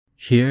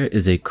Here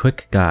is a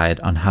quick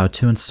guide on how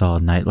to install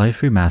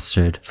Nightlife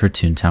Remastered for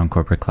Toontown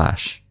Corporate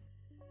Clash.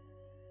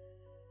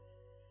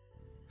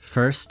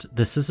 First,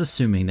 this is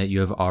assuming that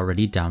you have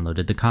already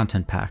downloaded the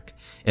content pack.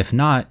 If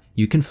not,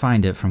 you can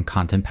find it from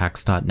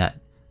contentpacks.net,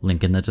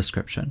 link in the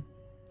description.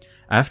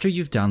 After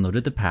you've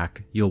downloaded the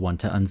pack, you'll want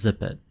to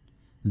unzip it.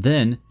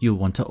 Then, you'll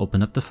want to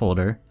open up the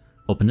folder,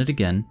 open it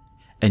again,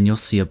 and you'll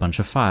see a bunch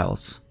of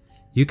files.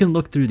 You can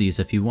look through these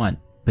if you want,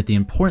 but the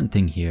important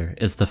thing here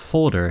is the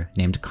folder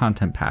named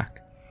Content Pack.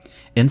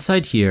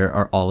 Inside here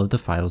are all of the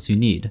files you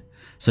need,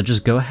 so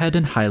just go ahead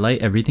and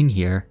highlight everything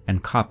here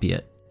and copy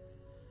it.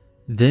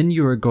 Then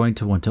you are going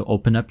to want to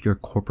open up your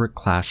Corporate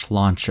Clash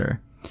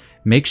launcher.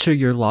 Make sure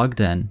you're logged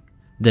in,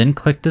 then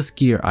click this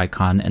gear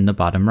icon in the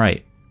bottom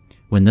right.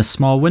 When this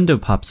small window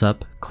pops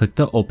up, click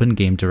the Open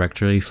Game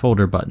Directory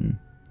folder button.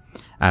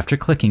 After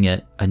clicking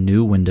it, a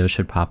new window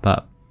should pop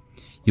up.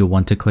 You'll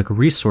want to click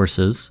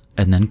Resources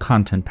and then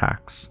Content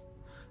Packs.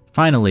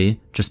 Finally,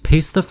 just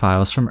paste the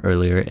files from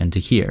earlier into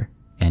here,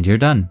 and you're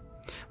done.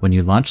 When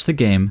you launch the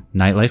game,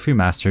 Nightlife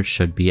Remastered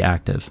should be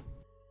active.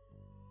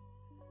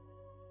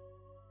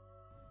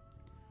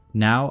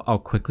 Now I'll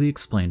quickly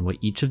explain what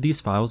each of these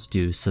files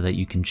do so that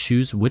you can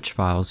choose which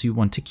files you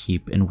want to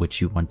keep and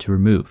which you want to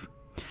remove.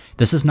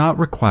 This is not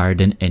required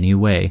in any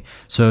way,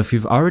 so if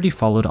you've already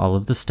followed all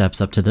of the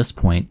steps up to this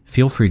point,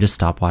 feel free to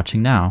stop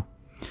watching now.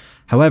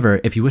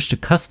 However, if you wish to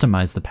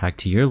customize the pack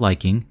to your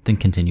liking, then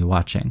continue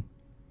watching.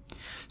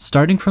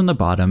 Starting from the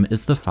bottom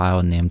is the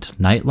file named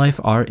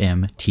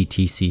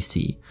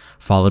nightlife.rm.ttcc,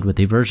 followed with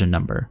a version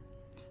number.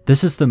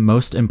 This is the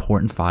most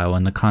important file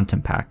in the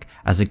content pack,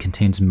 as it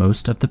contains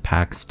most of the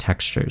pack's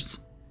textures.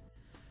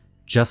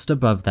 Just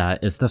above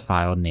that is the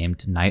file named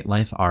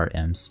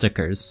nightlife.rm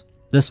stickers.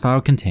 This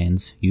file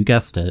contains, you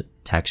guessed it,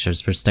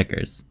 textures for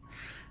stickers.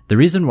 The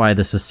reason why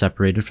this is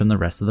separated from the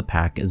rest of the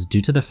pack is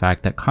due to the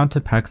fact that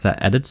content packs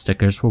that edit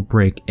stickers will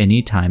break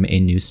anytime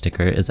a new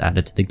sticker is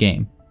added to the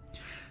game.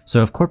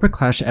 So if Corporate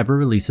Clash ever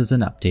releases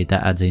an update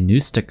that adds a new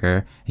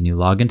sticker and you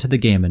log into the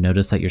game and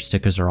notice that your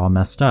stickers are all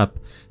messed up,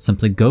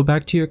 simply go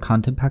back to your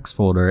Content Packs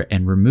folder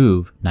and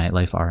remove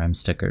Nightlife RM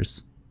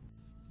stickers.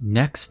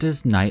 Next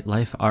is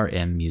Nightlife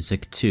RM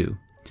Music 2.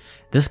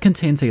 This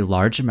contains a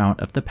large amount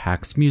of the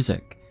pack's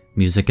music.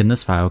 Music in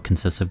this file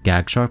consists of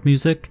gag shop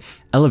music,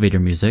 elevator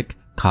music,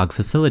 cog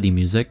facility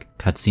music,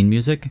 cutscene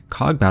music,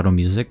 cog battle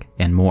music,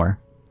 and more.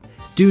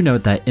 Do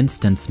note that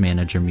Instance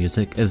Manager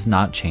music is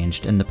not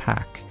changed in the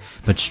pack,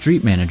 but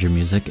Street Manager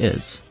music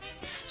is.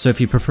 So if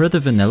you prefer the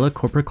vanilla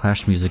Corporate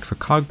Clash music for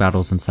cog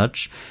battles and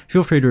such,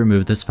 feel free to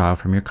remove this file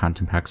from your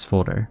Content Packs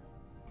folder.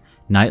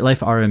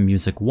 Nightlife RM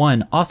Music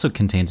 1 also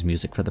contains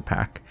music for the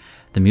pack.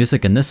 The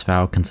music in this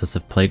file consists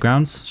of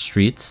playgrounds,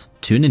 streets,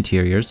 tune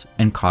interiors,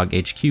 and cog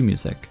HQ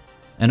music.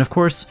 And of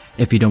course,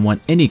 if you don't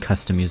want any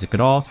custom music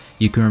at all,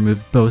 you can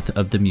remove both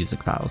of the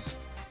music files.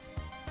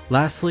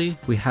 Lastly,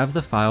 we have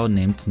the file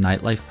named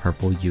Nightlife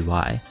Purple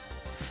UI.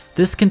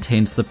 This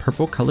contains the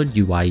purple colored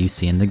UI you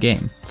see in the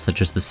game,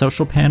 such as the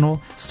social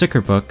panel,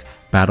 sticker book,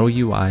 battle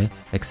UI,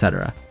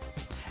 etc.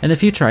 In the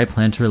future, I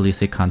plan to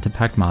release a content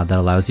pack mod that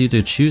allows you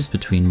to choose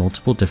between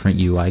multiple different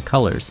UI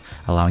colors,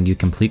 allowing you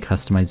complete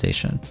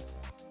customization.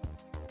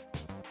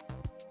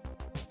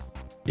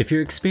 If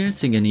you're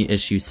experiencing any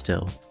issues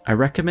still, I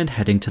recommend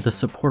heading to the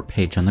support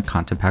page on the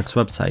Content Packs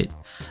website.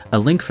 A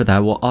link for that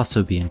will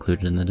also be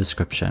included in the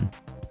description.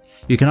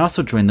 You can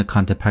also join the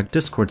Content Pack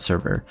Discord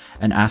server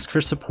and ask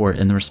for support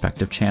in the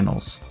respective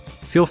channels.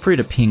 Feel free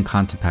to ping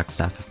Content Pack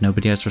staff if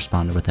nobody has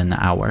responded within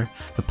the hour,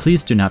 but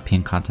please do not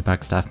ping Content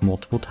Pack staff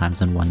multiple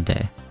times in one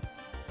day.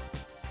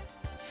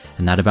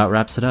 And that about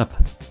wraps it up.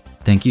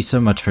 Thank you so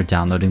much for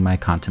downloading my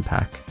content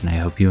pack, and I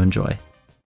hope you enjoy.